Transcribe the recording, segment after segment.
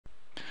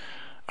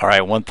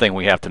Alright, one thing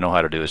we have to know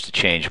how to do is to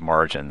change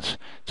margins.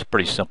 It's a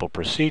pretty simple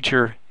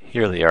procedure.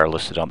 Here they are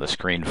listed on the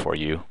screen for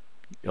you.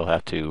 You'll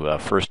have to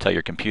first tell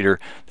your computer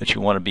that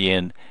you want to be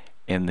in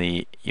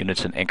the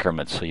units and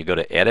increments. So you go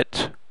to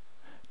Edit,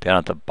 down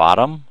at the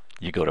bottom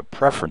you go to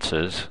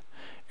Preferences,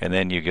 and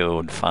then you go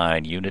and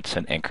find Units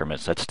and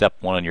Increments. That's step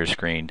one on your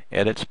screen.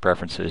 Edits,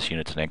 Preferences,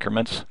 Units and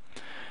Increments.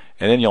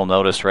 And then you'll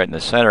notice right in the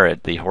center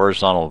the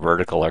horizontal,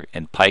 vertical,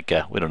 in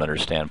pica. We don't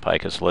understand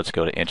pica, so let's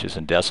go to inches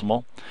and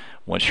decimal.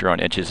 Once you're on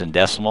inches and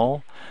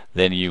decimal,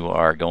 then you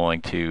are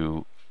going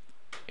to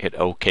hit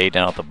OK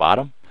down at the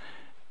bottom.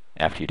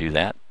 After you do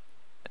that,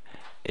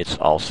 it's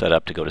all set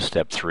up to go to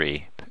step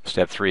 3.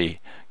 Step 3,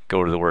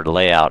 go to the word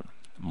Layout,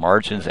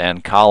 Margins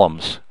and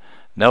Columns.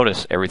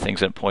 Notice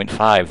everything's at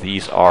 0.5.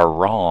 These are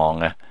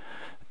wrong.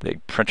 The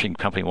printing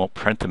company won't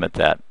print them at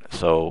that.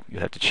 So you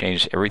have to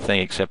change everything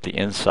except the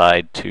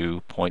inside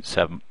to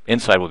 0.7.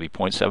 Inside will be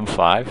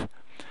 0.75.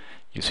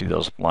 You see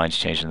those lines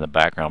changing in the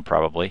background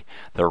probably.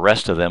 The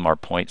rest of them are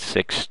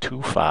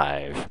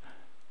 0.625.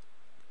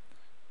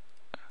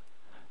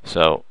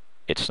 So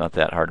it's not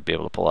that hard to be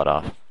able to pull that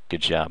off.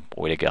 Good job.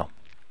 Way to go.